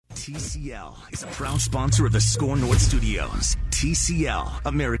TCL is a proud sponsor of the Score North Studios. TCL,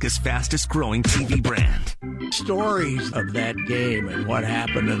 America's fastest growing TV brand. Stories of that game and what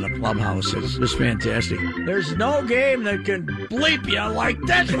happened in the clubhouse is fantastic. There's no game that can bleep you like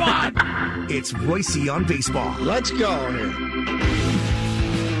this one. It's Reusse on Baseball. Let's go here.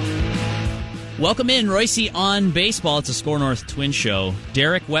 Welcome in, Reusse on Baseball. It's a Score North Twin Show.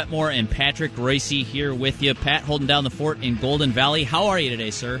 Derek Wetmore and Patrick Reusse here with you. Pat holding down the fort in Golden Valley. How are you today,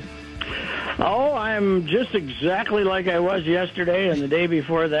 sir? Oh, I'm just exactly like I was yesterday and the day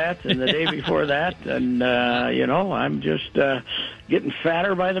before that and the day before that. And, I'm just getting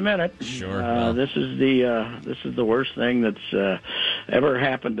fatter by the minute. Sure. This is the worst thing that's ever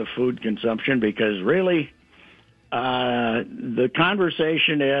happened to food consumption because really the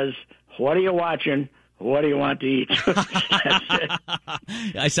conversation is, what are you watching? What do you want to eat? That's it.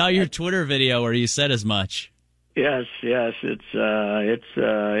 I saw your Twitter video where you said as much. Yes, it's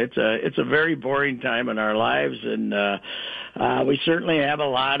a very boring time in our lives, and we certainly have a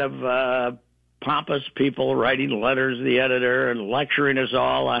lot of pompous people writing letters to the editor and lecturing us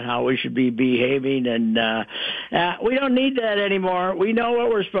all on how we should be behaving, and we don't need that anymore. We know what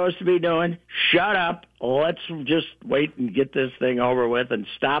we're supposed to be doing. Shut up. Let's just wait and get this thing over with and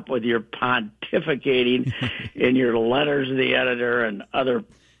stop with your pontificating in your letters to the editor and other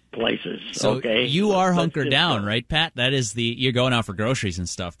places. So okay? You are hunkered down, right, Pat? That is you're going out for groceries and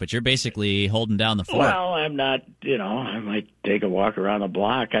stuff, but you're basically holding down the fort. Well, I'm not, I might take a walk around the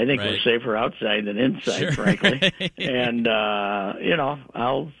block. I think we're safer outside than inside, frankly. And, I'm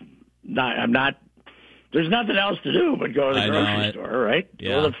not, there's nothing else to do but go to the grocery store, right? Yeah.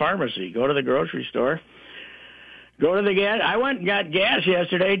 Go to the pharmacy, go to the grocery store. Go to the gas. I went and got gas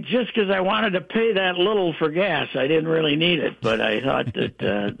yesterday just because I wanted to pay that little for gas. I didn't really need it, but I thought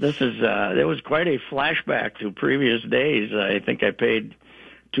that it was quite a flashback to previous days. I think I paid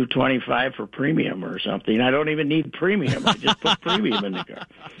 $2.25 for premium or something. I don't even need premium. I just put premium in the car.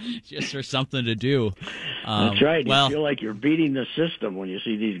 Just for something to do. That's right. You feel like you're beating the system when you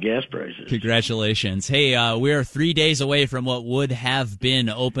see these gas prices. Congratulations. Hey, we're 3 days away from what would have been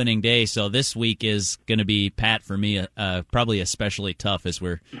opening day, so this week is going to be, Pat, for me, probably especially tough as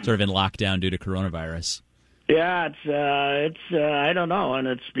we're sort of in lockdown due to coronavirus. Yeah, it's I don't know, and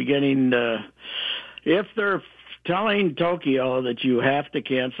it's beginning to, if they're telling Tokyo that you have to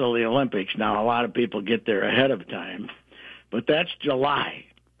cancel the Olympics. Now, a lot of people get there ahead of time, but that's July,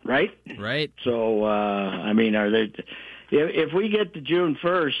 right? Right. So, are they? If we get to June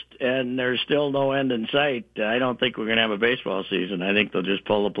 1st and there's still no end in sight, I don't think we're going to have a baseball season. I think they'll just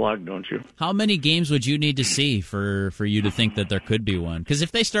pull the plug, don't you? How many games would you need to see for you to think that there could be one? Because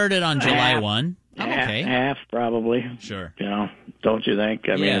if they started on July 1, I'm okay. Half, probably. Sure. Don't you think?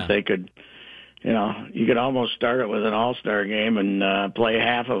 I mean, if they could... you could almost start it with an all-star game and play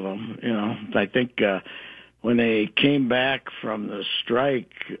half of them. I think when they came back from the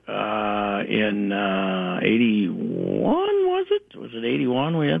strike in 81, was it? Was it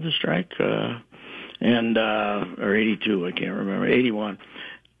 81 we had the strike? Or 82, I can't remember. 81.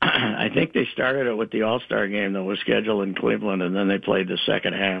 I think they started it with the all-star game that was scheduled in Cleveland, and then they played the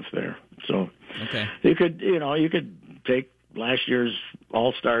second half there. So you could take last year's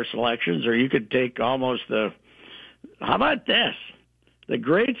all-star selections, or you could take almost how about this? The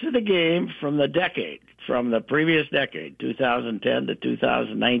greats of the game from the previous decade, 2010 to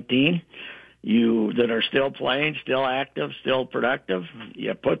 2019, that are still playing, still active, still productive,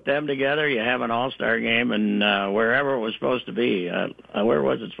 you put them together, you have an all-star game, and wherever it was supposed to be, where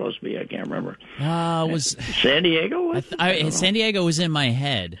was it supposed to be? I can't remember. Was San Diego? San Diego was in my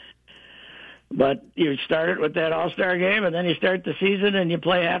head. But you start it with that all-star game, and then you start the season, and you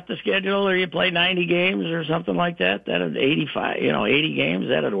play half the schedule, or you play 90 games or something like that. That'd 80 games.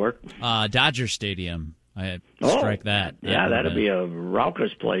 That'd work. Dodger Stadium. I strike that. Yeah, that'd be a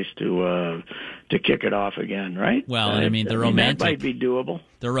raucous place to kick it off again, right? Well, the romantic that might be doable.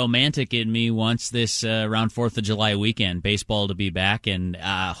 The romantic in me wants this around 4th of July weekend, baseball to be back, and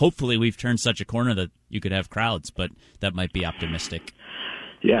hopefully we've turned such a corner that you could have crowds, but that might be optimistic.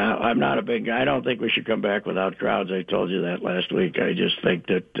 Yeah, I'm not a big guy. I don't think we should come back without crowds. I told you that last week. I just think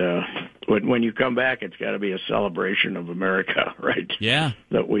that when you come back, it's got to be a celebration of America, right? Yeah.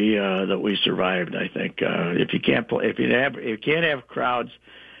 That we survived. I think if you can't have crowds,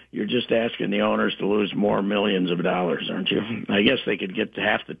 you're just asking the owners to lose more millions of dollars, aren't you? I guess they could get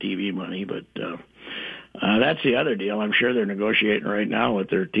half the TV money, but that's the other deal. I'm sure they're negotiating right now with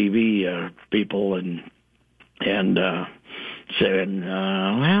their TV people and saying,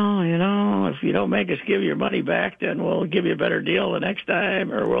 if you don't make us give your money back, then we'll give you a better deal the next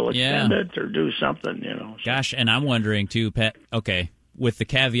time, or we'll extend it or do something, So. Gosh, and I'm wondering, too, Pat, okay, with the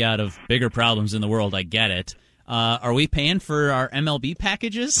caveat of bigger problems in the world. I get it. Are we paying for our MLB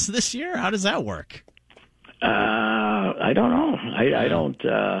packages this year? How does that work? I don't know. I don't.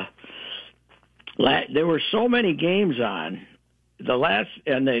 There were so many games on. I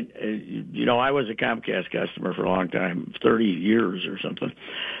was a Comcast customer for a long time, 30 years or something,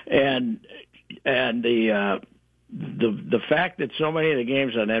 and the fact that so many of the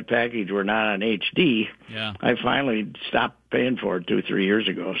games on that package were not on HD, I finally stopped paying for it 2-3 years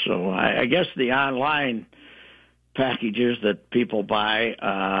ago. So I guess the online packages that people buy,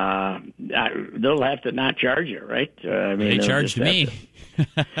 they'll have to not charge you, right? They charged me.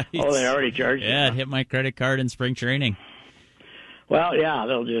 Oh, they already charged you? Yeah, it hit my credit card in spring training. Well, yeah,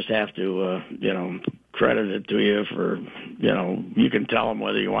 they'll just have to, credit it to you for, you can tell them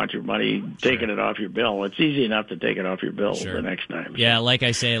whether you want your money taking it off your bill. It's easy enough to take it off your bill the next time. Yeah, like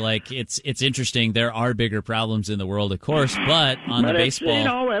I say, it's interesting. There are bigger problems in the world, of course, but the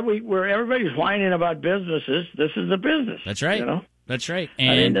baseball, where everybody's whining about businesses, this is a business. That's right. That's right.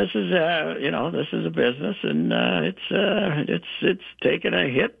 And I mean, this is this is a business, and it's taking a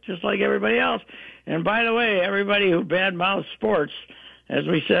hit just like everybody else. And by the way, everybody who badmouths sports, as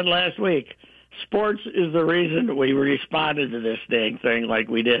we said last week, sports is the reason we responded to this dang thing like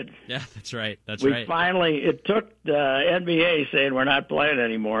we did. Yeah, that's right. It took the NBA saying we're not playing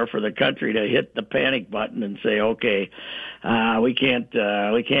anymore for the country to hit the panic button and say, okay, we can't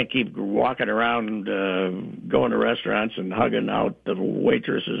keep walking around, going to restaurants and hugging out the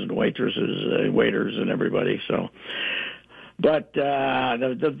waiters and waiters and everybody. So. But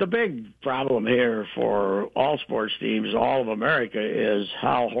the big problem here for all sports teams, all of America, is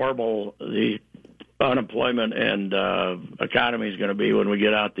how horrible the unemployment and economy is going to be when we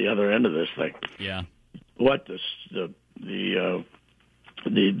get out the other end of this thing. Yeah. What they're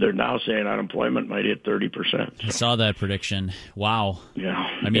now saying unemployment might hit 30%. I saw that prediction. Wow. Yeah.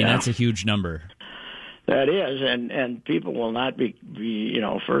 I mean, that's a huge number. That is, and people will not be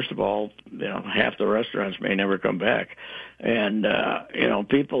first of all, half the restaurants may never come back. And,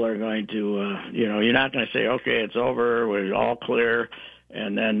 people are going to, you're not going to say, okay, it's over, we're all clear,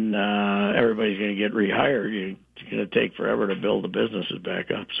 and then everybody's going to get rehired. It's going to take forever to build the businesses back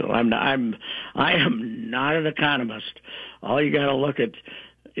up. So I am not an economist. All you got to look at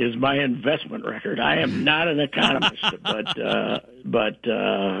is my investment record. I am not an economist, but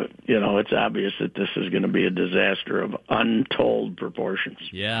it's obvious that this is going to be a disaster of untold proportions.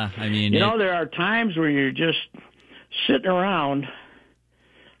 Yeah, I mean, there are times where you're just sitting around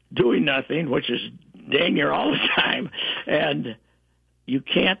doing nothing, which is dang near all the time, and you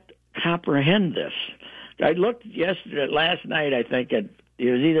can't comprehend this. I looked last night, I think, it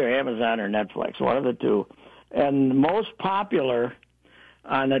was either Amazon or Netflix, one of the two, and most popular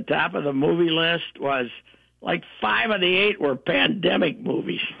on the top of the movie list was like 5 of the 8 were pandemic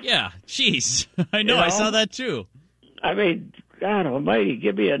movies. Yeah, jeez. I know, I saw that too. I mean, God almighty,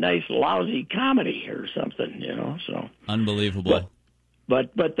 give me a nice lousy comedy or something, so. Unbelievable.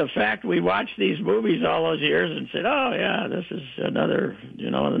 But the fact we watched these movies all those years and said, oh, yeah, this is another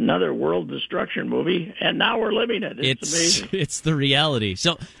world destruction movie, and now we're living it. It's amazing. It's the reality.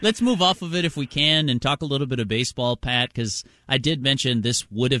 So let's move off of it if we can and talk a little bit of baseball, Pat, because I did mention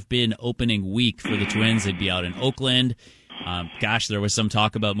this would have been opening week for the Twins. They'd be out in Oakland. There was some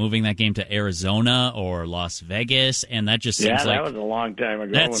talk about moving that game to Arizona or Las Vegas, and that just seems that was a long time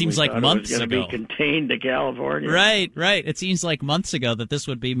ago. That seems like months ago. It was going to be contained to California. Right. It seems like months ago that this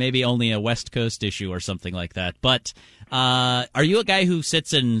would be maybe only a West Coast issue or something like that. But are you a guy who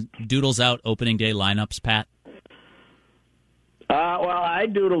sits and doodles out opening day lineups, Pat? Well, I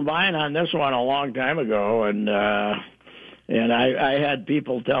doodled mine on this one a long time ago, and I had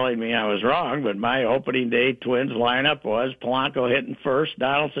people telling me I was wrong, but my opening day Twins lineup was Polanco hitting first,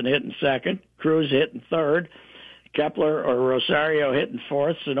 Donaldson hitting second, Cruz hitting third, Kepler or Rosario hitting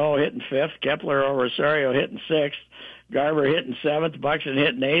fourth, Sano hitting fifth, Kepler or Rosario hitting sixth, Garver hitting seventh, Buxton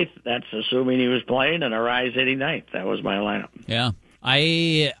hitting eighth. That's assuming he was playing, and Arise hitting ninth. That was my lineup. Yeah.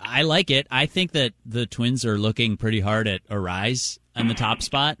 I like it. I think that the Twins are looking pretty hard at Arise in the top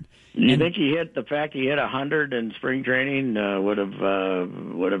spot. You think he hit 100 in spring training would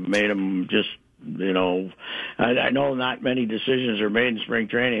have made him just, I know not many decisions are made in spring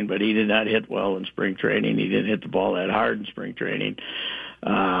training, but he did not hit well in spring training. He didn't hit the ball that hard in spring training.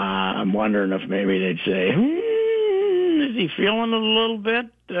 I'm wondering if maybe they'd say, is he feeling a little bit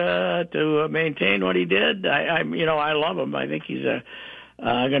to maintain what he did? I love him. I think he's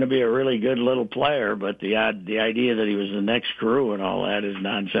going to be a really good little player, but the idea that he was the next Carew and all that is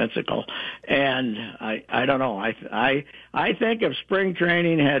nonsensical. And I don't know. I think if spring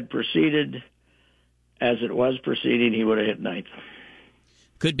training had proceeded as it was proceeding, he would have hit ninth.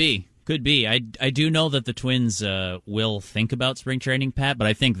 Could be. I do know that the Twins will think about spring training, Pat, but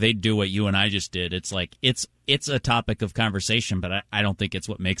I think they'd do what you and I just did. It's like it's a topic of conversation, but I don't think it's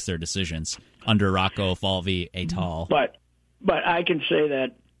what makes their decisions under Rocco Falvey et al. But I can say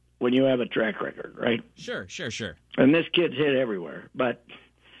that when you have a track record, right? Sure. And this kid's hit everywhere, but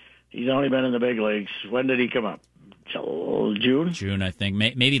he's only been in the big leagues. When did he come up? Till June? June, I think.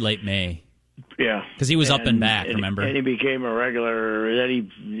 Maybe late May. Yeah, because he was up and back. Remember, and he became a regular. Then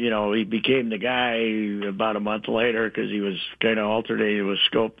he became the guy about a month later because he was kind of alternating with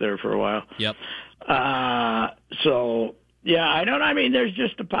Scope there for a while. Yep. So yeah, I mean, there's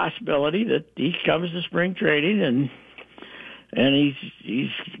just a possibility that he comes to spring training and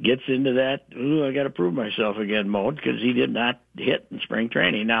he gets into that. Ooh, I got to prove myself again mode because he did not hit in spring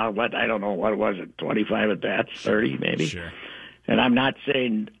training. Now, I don't know what was it, 25 at bats, 30 maybe. Sure. And I'm not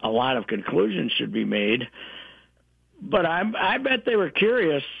saying a lot of conclusions should be made, but I bet they were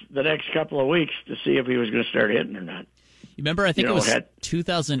curious the next couple of weeks to see if he was going to start hitting or not. You remember, I think it was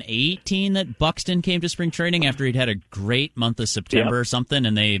 2018 that Buxton came to spring training after he'd had a great month of September or something,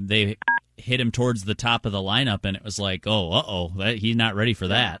 and they hit him towards the top of the lineup, and it was like, he's not ready for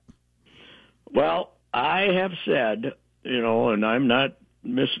that. Well, I have said, and I'm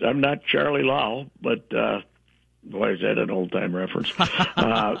not Charlie Lau, but boy, is that an old-time reference.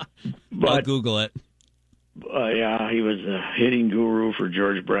 I'll Google it. Yeah, he was a hitting guru for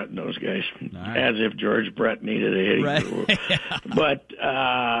George Brett and those guys, right. As if George Brett needed a hitting guru. Yeah. But,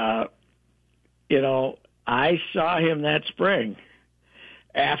 I saw him that spring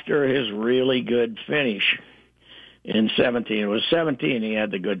after his really good finish in 17. It was 17 he had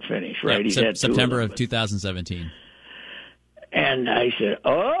the good finish, right? Yep, He had September of 2017. And I said,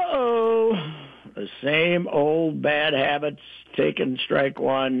 the same old bad habits, taking strike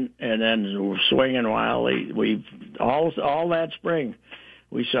one and then swinging wildly. All that spring,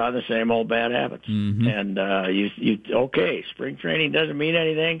 we saw the same old bad habits. Mm-hmm. And spring training doesn't mean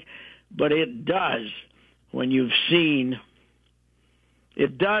anything, but it does when you've seen.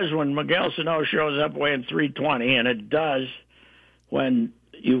 It does when Miguel Sano shows up weighing 320, and it does when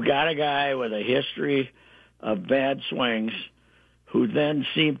you've got a guy with a history of bad swings who then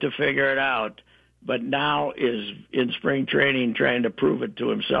seemed to figure it out, but now is in spring training trying to prove it to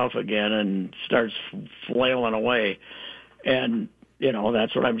himself again and starts flailing away. And,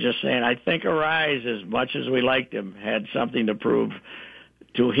 that's what I'm just saying. I think Reusse, as much as we liked him, had something to prove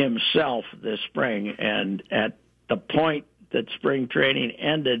to himself this spring. And at the point that spring training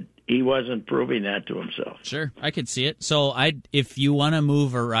ended, he wasn't proving that to himself. Sure, I could see it. So if you want to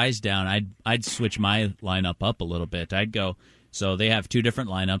move Reusse down, I'd switch my lineup up a little bit. I'd go. So they have two different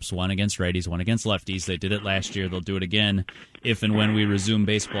lineups, one against righties, one against lefties. They did it last year. They'll do it again if and when we resume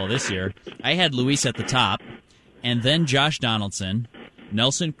baseball this year. I had Reusse at the top, and then Josh Donaldson,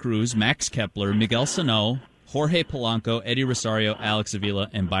 Nelson Cruz, Max Kepler, Miguel Sano, Jorge Polanco, Eddie Rosario, Alex Avila,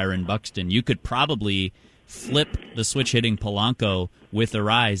 and Byron Buxton. You could probably flip the switch-hitting Polanco with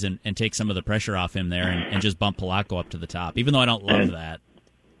Reusse and take some of the pressure off him there and just bump Polanco up to the top, even though I don't love that.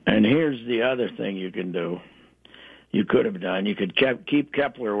 And here's the other thing you can do. You could have done. You could keep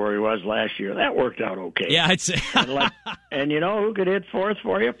Kepler where he was last year. That worked out okay. Yeah, I'd say. And you know who could hit fourth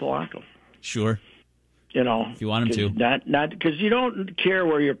for you? Polanco. Sure. If you want him to. Not because you don't care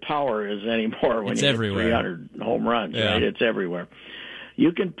where your power is anymore when it's you everywhere. hit 300 home runs, yeah. Right? It's everywhere.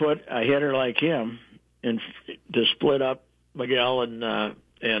 You can put a hitter like him to split up Miguel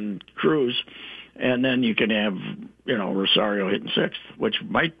and Cruz, and then you can have Rosario hitting sixth, which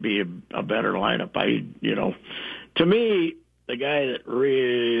might be a better lineup. To me, the guy that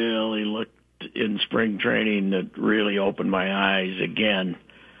really looked in spring training that really opened my eyes again,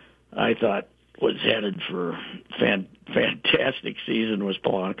 I thought was headed for fantastic season was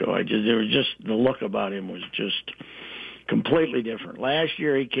Polanco. The look about him was just completely different. Last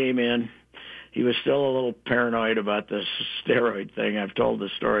year he came in. He was still a little paranoid about the steroid thing. I've told the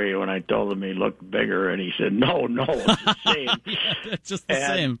story when I told him he looked bigger, and he said, no, it's the same. Yeah, it's just the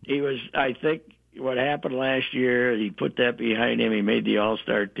same. He was, I think, what happened last year, he put that behind him. He made the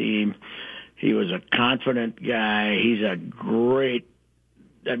All-Star team. He was a confident guy. He was a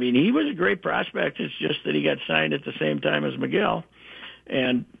great prospect. It's just that he got signed at the same time as Miguel,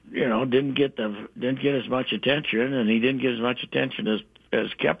 and didn't get as much attention, and he didn't get as much attention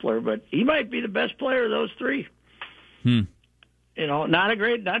as Kepler, but he might be the best player of those three. Not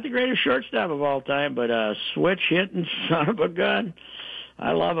the greatest shortstop of all time, but a switch hitting son of a gun.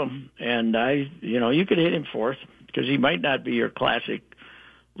 I love him, and you could hit him fourth because he might not be your classic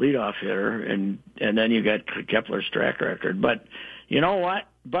leadoff hitter, and then you got Kepler's track record. But you know what?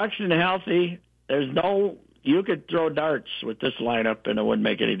 Buxton healthy. There's no you could throw darts with this lineup, and it wouldn't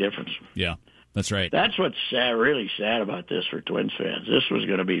make any difference. Yeah, that's right. That's what's really sad about this for Twins fans. This was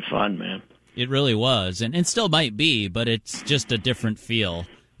going to be fun, man. It really was, and still might be, but it's just a different feel.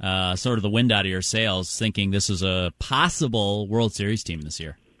 Sort of the wind out of your sails, thinking this is a possible World Series team this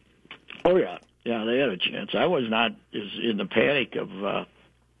year. Oh, yeah. Yeah, they had a chance. I was not as in the panic of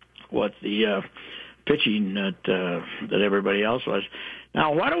what the pitching that everybody else was.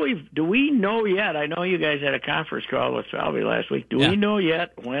 Now, do we know yet? I know you guys had a conference call with Falvey last week. Do we know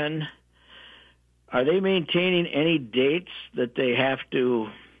yet when? Are they maintaining any dates that they have to,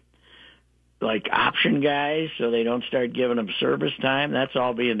 like, option guys so they don't start giving them service time? That's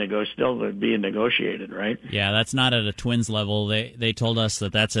all still being negotiated, right? Yeah, that's not at a Twins level. They told us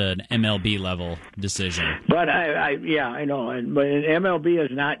that that's an MLB level decision. But I know. But MLB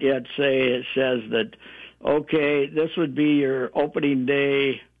has not yet says that, okay, this would be your opening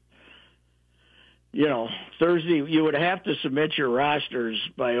day. Thursday, you would have to submit your rosters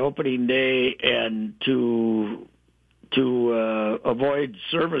by opening day, and to avoid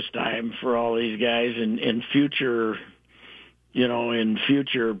service time for all these guys in future, I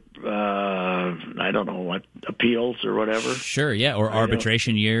don't know what, appeals or whatever. Sure, yeah, or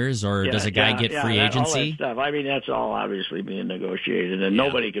arbitration years, or does a guy get free agency? All that stuff. I mean, that's all obviously being negotiated, and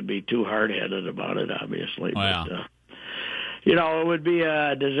nobody could be too hard-headed about it, obviously. It would be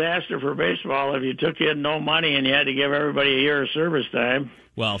a disaster for baseball if you took in no money and you had to give everybody a year of service time.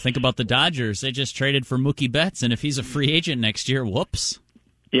 Well, think about the Dodgers. They just traded for Mookie Betts, and if he's a free agent next year, whoops.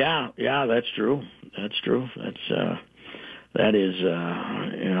 Yeah, that's true. That is,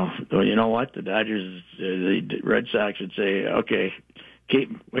 you know what? The Dodgers, the Red Sox would say, okay,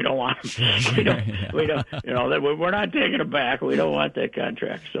 keep him. We don't want him. We don't, we're not taking him back. We don't want that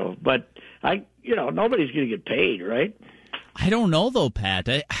contract. So, but nobody's going to get paid, right? I don't know, though, Pat.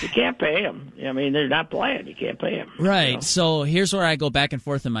 You can't pay them. I mean, they're not playing. You can't pay them. Right. So here's where I go back and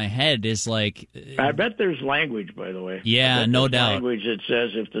forth in my head is like... I bet there's language, by the way. Yeah, no doubt. Language that says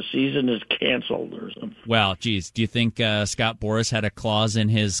if the season is canceled or something. Well, geez, do you think Scott Boras had a clause in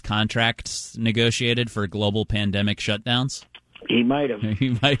his contract negotiated for global pandemic shutdowns? He might have.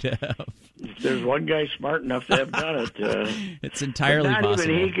 He might have. If there's one guy smart enough to have done it. It's entirely possible. Not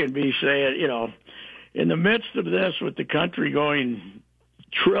even he can be saying, in the midst of this, with the country going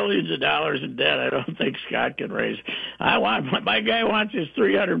trillions of dollars in debt, I don't think Scott can raise. My guy wants his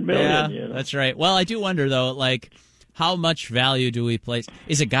 $300 million. Yeah, that's right. Well, I do wonder though, like, how much value do we place?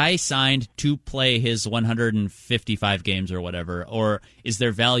 Is a guy signed to play his 155 games or whatever, or is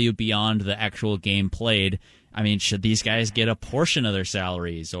there value beyond the actual game played? I mean, should these guys get a portion of their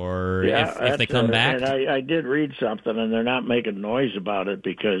salaries, or if they come back? And I did read something, and they're not making noise about it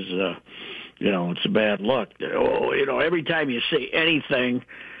because. It's a bad look. Every time you say anything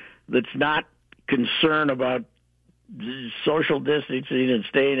that's not concern about social distancing and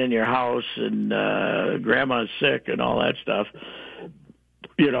staying in your house and grandma's sick and all that stuff,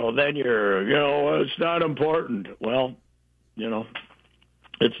 then you're, it's not important. Well,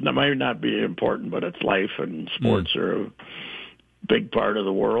 it might not be important, but it's life, and sports are a big part of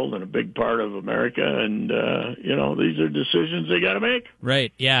the world and a big part of America, and these are decisions they got to make.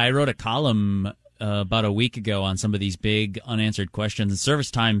 Right. Yeah, I wrote a column about a week ago on some of these big unanswered questions, and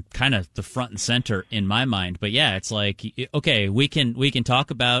service time kind of the front and center in my mind. But yeah, it's like, okay, we can talk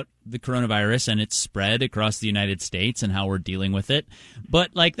about the coronavirus and its spread across the United States and how we're dealing with it,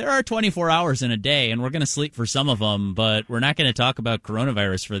 but like there are 24 hours in a day, and we're going to sleep for some of them, but we're not going to talk about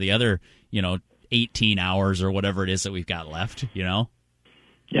coronavirus for the other 18 hours or whatever it is that we've got left, Yeah,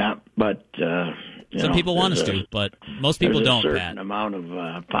 but some people want us to, but most people don't, Pat. There's a Pat. certain amount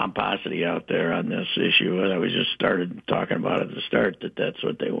of pomposity out there on this issue, and I was just started talking about it at the start that's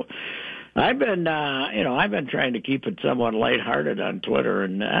what they want. I've been trying to keep it somewhat lighthearted on Twitter,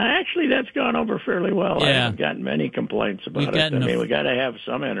 and actually that's gone over fairly well. Yeah. I haven't gotten many complaints about it. We got to have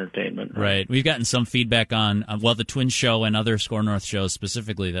some entertainment. Right. We've gotten some feedback on, the Twins show and other Score North shows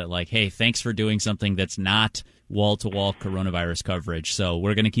specifically that like, hey, thanks for doing something that's not wall-to-wall coronavirus coverage. So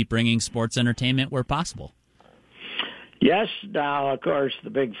we're going to keep bringing sports entertainment where possible. Yes. Now, of course, the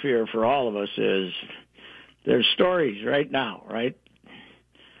big fear for all of us is there's stories right now, right?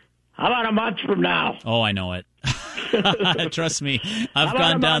 How about a month from now? Oh, I know it. Trust me, I've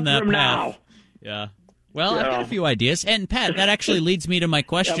gone down that path. Now? Yeah. Well, I've got a few ideas. And, Pat, that actually leads me to my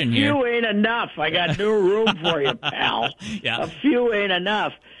question here. A few ain't enough. I got new room for you, pal. Yeah. A few ain't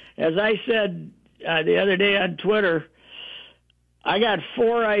enough. As I said the other day on Twitter, I got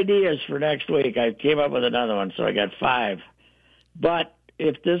 4 ideas for next week. I came up with another one, so I got 5. But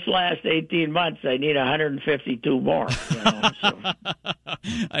if this lasts 18 months, I need 152 more. So.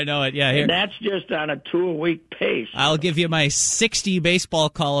 I know it. Yeah, here. And that's just on a 2-a-week pace. I'll give you my 60 baseball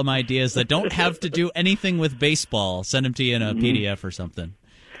column ideas that don't have to do anything with baseball. Send them to you in a PDF or something.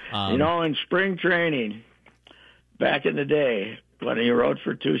 In spring training, back in the day, when you rode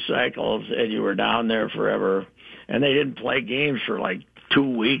for 2 cycles and you were down there forever, and they didn't play games for like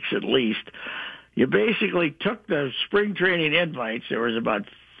 2 weeks at least, you basically took the spring training invites. There was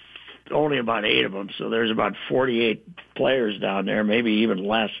only about 8 of them, so there's about 48 players down there, maybe even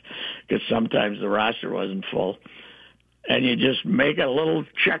less, because sometimes the roster wasn't full. And you just make a little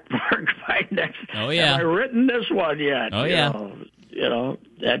check mark by next. Oh yeah, have I written this one yet? Oh yeah.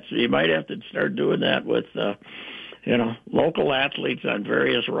 You might have to start doing that with local athletes on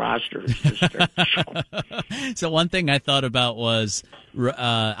various rosters. So one thing I thought about was,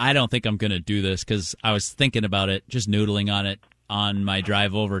 I don't think I'm going to do this because I was thinking about it, just noodling on it on my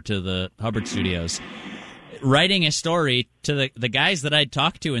drive over to the Hubbard Studios. Writing a story to the guys that I'd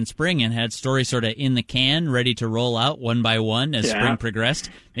talked to in spring and had stories sort of in the can, ready to roll out one by one as spring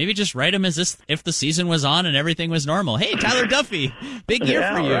progressed. Maybe just write them as if the season was on and everything was normal. Hey, Tyler Duffy, big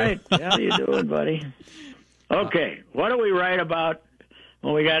year for you. Right. How you doing, buddy? Okay, what do we write about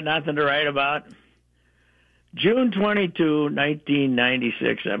when we got nothing to write about? June 22,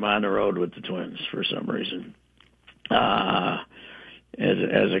 1996, I'm on the road with the Twins for some reason.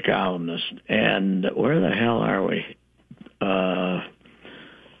 As a columnist. And where the hell are we?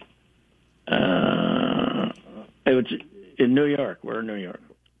 It was in New York. We're in New York.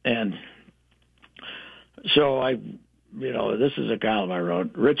 And so this is a column I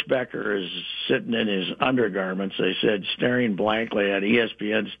wrote. Rich Becker is sitting in his undergarments, they said, staring blankly at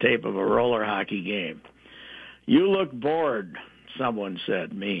ESPN's tape of a roller hockey game. You look bored, someone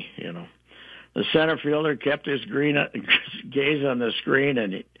said, me. The center fielder kept his gaze on the screen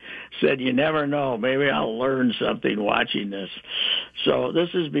and he said, you never know, maybe I'll learn something watching this. So this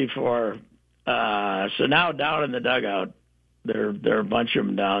is before, so now down in the dugout, there are a bunch of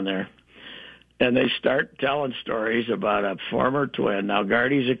them down there. And they start telling stories about a former Twin. Now,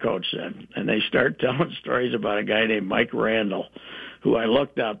 Gardy's a coach then. And they start telling stories about a guy named Mike Randall, who I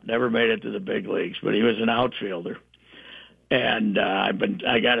looked up, never made it to the big leagues, but he was an outfielder. And I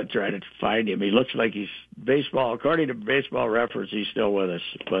got to try to find him. He looks like he's baseball. According to Baseball Reference, he's still with us.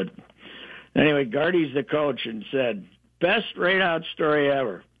 But anyway, Gardy's the coach and said, best rainout story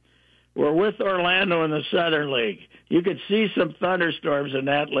ever. We're with Orlando in the Southern League. You could see some thunderstorms in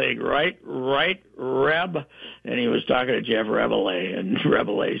that league, right, Reb? And he was talking to Jeff Rabelais, and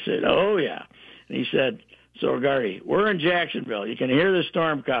Rabelais said, oh, yeah. And he said, so, Gardy, we're in Jacksonville. You can hear the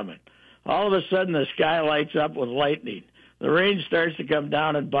storm coming. All of a sudden, the sky lights up with lightning. The rain starts to come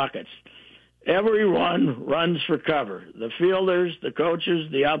down in buckets. Everyone runs for cover, the fielders, the coaches,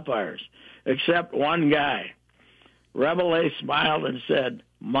 the umpires, except one guy. Rabelais smiled and said,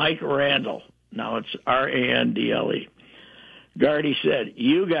 Mike Randall. Now it's Randle. Gardy said,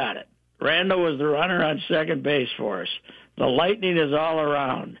 you got it. Randall was the runner on second base for us. The lightning is all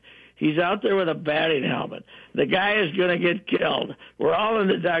around. He's out there with a batting helmet. The guy is going to get killed. We're all in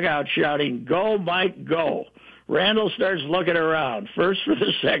the dugout shouting, go, Mike, go. Randall starts looking around, first for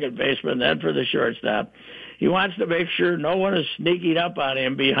the second baseman, then for the shortstop. He wants to make sure no one is sneaking up on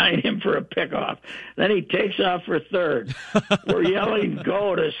him behind him for a pickoff. Then he takes off for third. We're yelling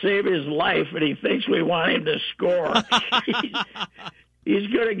go to save his life, and he thinks we want him to score. He's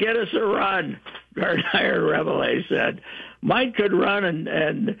going to get us a run, Gardner Rabelais said. Mike could run,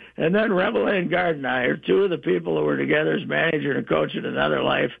 and then Rabelais and Gardner, two of the people who were together as manager and coach in another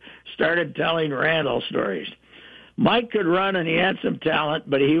life, started telling Randall stories. Mike could run, and he had some talent,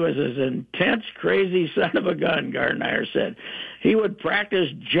 but he was as intense, crazy son of a gun, Gardner said. He would practice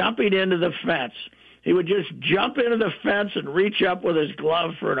jumping into the fence. He would just jump into the fence and reach up with his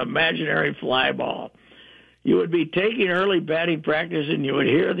glove for an imaginary fly ball. You would be taking early batting practice, and you would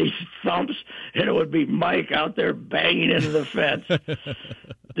hear these thumps, and it would be Mike out there banging into the fence.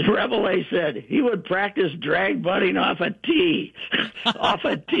 Rabelais said he would practice drag butting off a tee. Off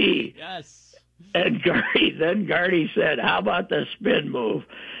a tee. Yes. And Gardy said, how about the spin move?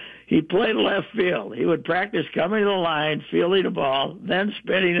 He played left field. He would practice coming to the line, fielding a ball, then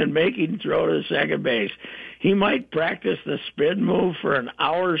spinning and making throw to second base. He might practice the spin move for an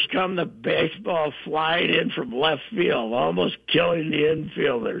hour's come the baseball flying in from left field, almost killing the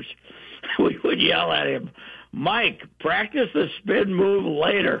infielders. We would yell at him, Mike, practice the spin move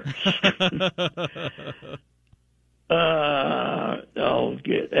later.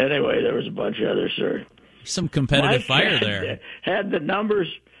 Anyway, there was a bunch of other stories. Some competitive Mike fire there. Had the numbers.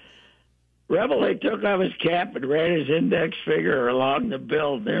 Rabelais took off his cap and ran his index finger along the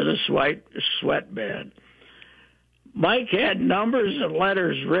bill near the sweat band. Mike had numbers and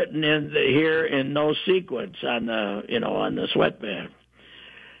letters written here in no sequence on the sweatband.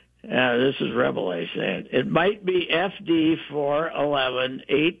 This is revelation. It might be FD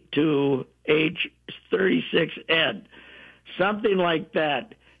 41182H36N, something like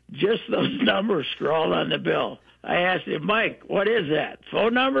that. Just those numbers scrawled on the bill. I asked him, Mike, what is that?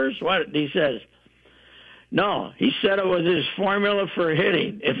 Phone numbers? What? He says, no. He said it was his formula for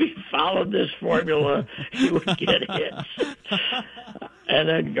hitting. If he followed this formula, he would get hits. And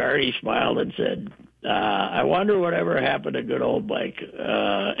then Gardy smiled and said, I wonder whatever happened to good old Mike.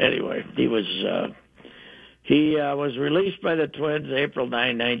 Anyway, he was released by the Twins April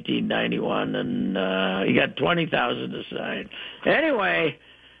 9, 1991, and he got $20,000 to sign. Anyway,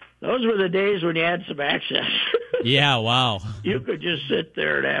 those were the days when you had some access. Yeah, wow. You could just sit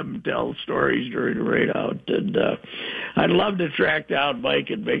there and have him tell stories during the rainout. And I'd love to track down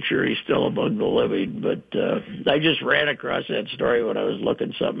Mike and make sure he's still among the living. But I just ran across that story when I was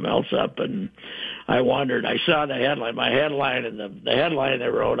looking something else up, and I wondered. I saw the headline. My headline, and the headline they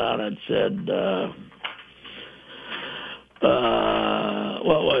wrote on it said,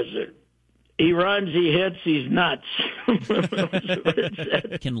 what was it? He runs, he hits, he's nuts.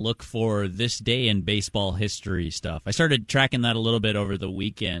 Can look for this day in baseball history stuff. I started tracking that a little bit over the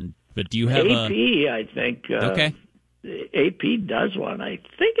weekend. But do you have AP, I think. Okay. AP does one. I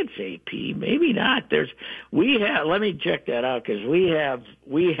think it's AP. Maybe not. Let me check that out because we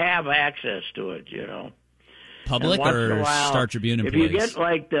have access to it. Public or Star Tribune employees?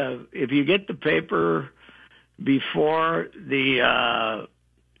 If you get the paper before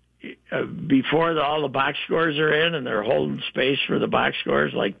all the box scores are in and they're holding space for the box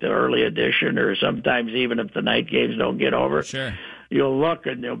scores, like the early edition, or sometimes even if the night games don't get over, sure, you'll look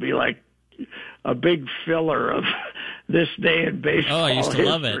and there'll be like a big filler of this day in baseball I used to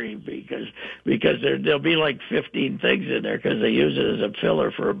love it. because there'll be like 15 things in there because they use it as a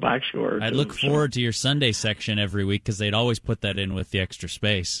filler for a box score. I'd look forward to your Sunday section every week because they'd always put that in with the extra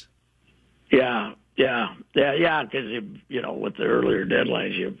space. Yeah, because with the earlier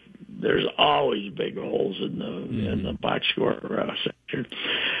deadlines, there's always big holes in the box score section.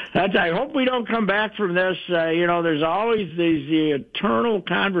 I hope we don't come back from this. There's always the eternal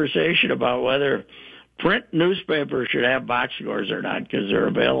conversation about whether print newspapers should have box scores or not because they're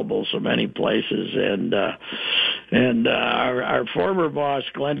available so many places. And our former boss,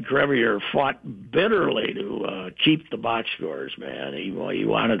 Glenn Crevier, fought bitterly to keep the box scores, man. He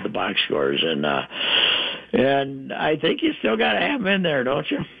wanted the box scores. And I think you still got to have them in there, don't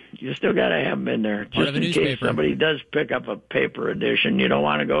you? You still got to have them in there. Just in case somebody does pick up a paper edition, you don't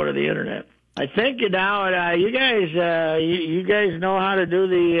want to go to the Internet. I think you guys know how to do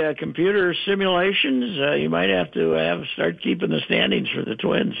the computer simulations. You might have to start keeping the standings for the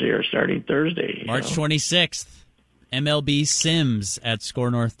Twins here starting Thursday. March 26th, MLB Sims at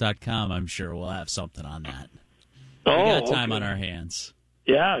scorenorth.com. I'm sure we'll have something on that. We got time on our hands.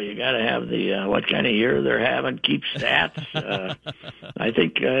 Yeah, you got to have the what kind of year they're having. Keep stats. I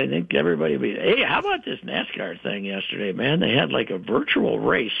think everybody. Hey, how about this NASCAR thing yesterday, man? They had like a virtual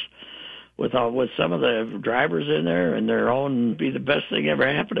race with some of the drivers in there, and their own be the best thing ever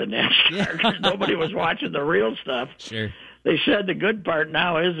happened in NASCAR because nobody was watching the real stuff. Sure. They said the good part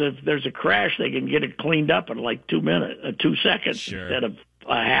now is if there's a crash, they can get it cleaned up in like 2 seconds sure, instead of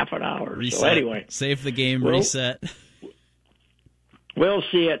a half an hour. Reset. So anyway, save the game, reset. We'll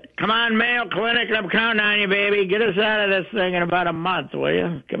see it. Come on, Mayo Clinic. I'm counting on you, baby. Get us out of this thing in about a month, will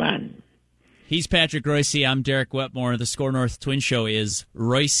you? Come on. He's Patrick Reusse. I'm Derek Wetmore. The Score North Twin Show is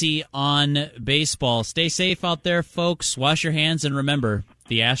Reusse on baseball. Stay safe out there, folks. Wash your hands, and remember,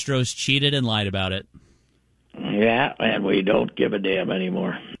 the Astros cheated and lied about it. Yeah, and we don't give a damn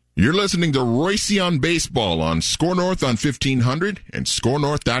anymore. You're listening to Reusse on baseball on Score North on 1500 and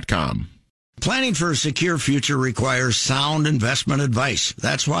scorenorth.com. Planning for a secure future requires sound investment advice.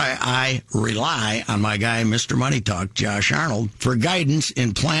 That's why I rely on my guy, Mr. Money Talk, Josh Arnold, for guidance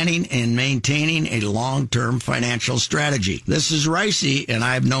in planning and maintaining a long-term financial strategy. This is Reusse, and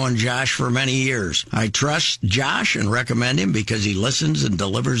I've known Josh for many years. I trust Josh and recommend him because he listens and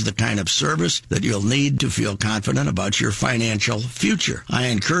delivers the kind of service that you'll need to feel confident about your financial future. I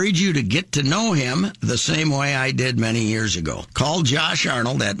encourage you to get to know him the same way I did many years ago. Call Josh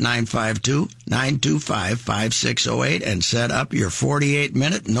Arnold at 952-925-5608 and set up your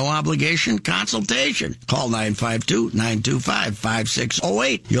 48-minute no-obligation consultation. Call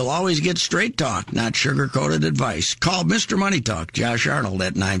 952-925-5608. You'll always get straight talk, not sugar-coated advice. Call Mr. Money Talk, Josh Arnold,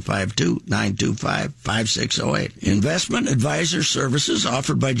 at 952-925-5608. Investment advisor services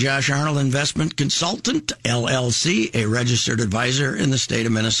offered by Josh Arnold Investment Consultant, LLC, a registered advisor in the state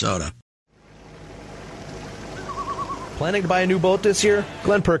of Minnesota. Planning to buy a new boat this year?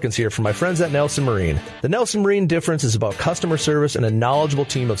 Glenn Perkins here from my friends at Nelson Marine. The Nelson Marine difference is about customer service and a knowledgeable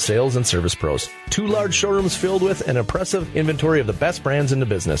team of sales and service pros. 2 large showrooms filled with an impressive inventory of the best brands in the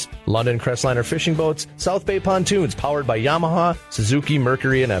business. London Crestliner fishing boats, South Bay pontoons powered by Yamaha, Suzuki,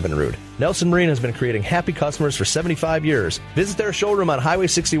 Mercury, and Evinrude. Nelson Marine has been creating happy customers for 75 years. Visit their showroom on Highway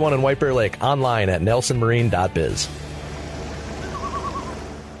 61 in White Bear Lake, online at nelsonmarine.biz.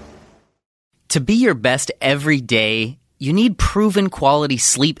 To be your best every day, you need proven quality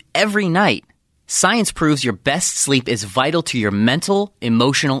sleep every night. Science proves your best sleep is vital to your mental,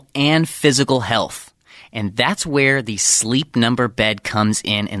 emotional, and physical health. And that's where the Sleep Number bed comes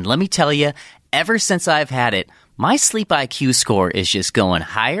in. And let me tell you, ever since I've had it, my sleep IQ score is just going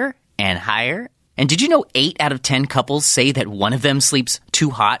higher and higher. And did you know 8 out of 10 couples say that one of them sleeps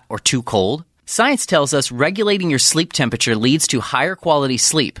too hot or too cold? Science tells us regulating your sleep temperature leads to higher quality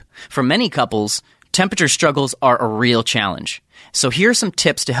sleep. For many couples, temperature struggles are a real challenge. So here are some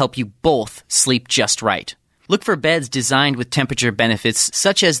tips to help you both sleep just right. Look for beds designed with temperature benefits,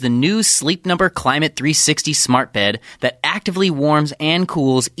 such as the new Sleep Number Climate 360 smart bed that actively warms and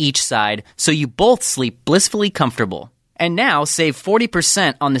cools each side so you both sleep blissfully comfortable. And now save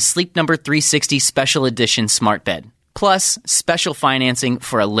 40% on the Sleep Number 360 Special Edition smart bed, plus special financing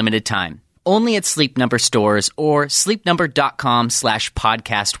for a limited time. Only at Sleep Number stores or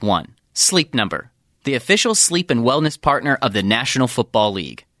sleepnumber.com/podcast1. Sleep Number, the official sleep and wellness partner of the National Football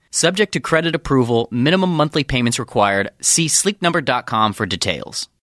League. Subject to credit approval, minimum monthly payments required. See sleepnumber.com for details.